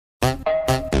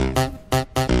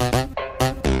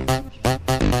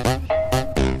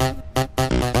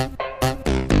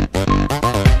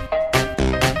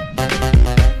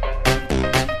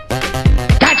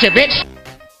Gotcha, bitch!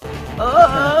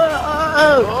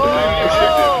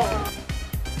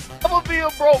 Never be a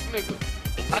broke nigga.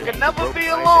 I can never be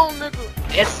alone,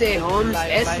 nigga. Essay, Holmes,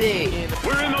 essay.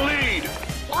 We're in the lead.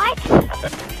 What?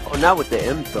 Oh, not with the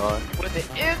MSAR. With the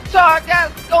MSAR, I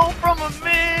got to go from a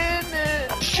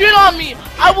minute. Shit on me!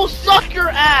 I will suck your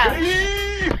ass!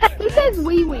 He says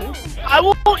wee wee. I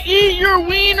will eat your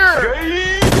wiener!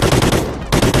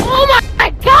 Oh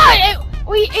my god!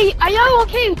 Are y'all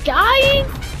okay dying?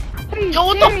 Yo,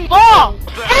 what the fuck?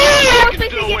 Hey, I don't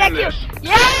think we get that kill.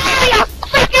 Yeah, you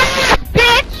freaking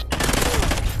bitch!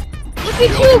 Look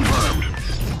at you!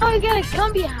 Oh, you gotta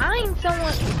come behind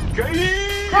someone.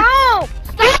 Bro!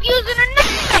 Stop using a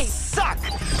knife! Suck!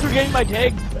 You're getting my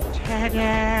tag.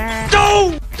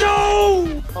 No!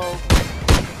 Oh.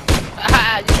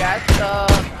 You got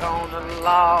stuck on the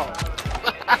law.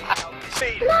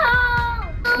 No!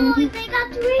 Oh, they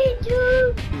got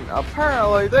 3-2.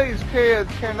 Apparently these kids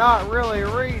cannot really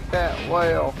read that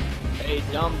well. Hey,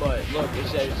 dumb butt, look, it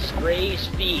says Gray's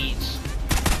Feeds.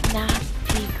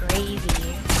 Nasty gravy.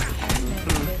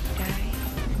 This guy.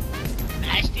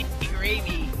 Nasty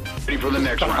gravy. Ready for the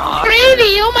next round.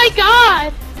 Gravy! Oh my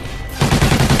god!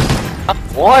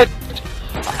 What?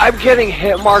 I'm getting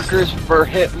hit markers for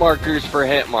hit markers for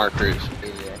hit markers.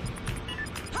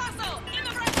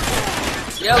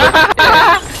 And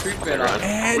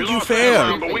you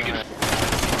failed.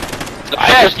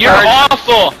 Jeff, you're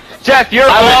awful! Jeff, you're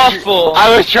awful!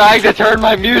 I was trying to turn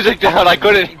my music down, I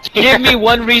couldn't. Give me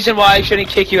one reason why I shouldn't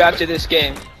kick you after this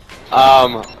game.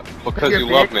 Because you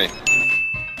love me.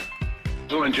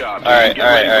 Excellent job. Alright,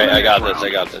 I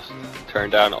got this.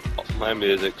 Turn down my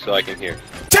music so I can hear.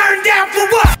 Turn down for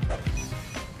what?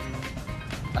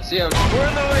 I see him. We're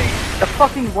in the lead. The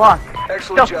fucking luck.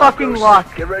 Excellent The fucking Ghost.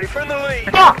 luck. Get ready for the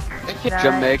lead. Fuck!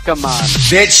 Jamaica man.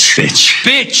 Bitch.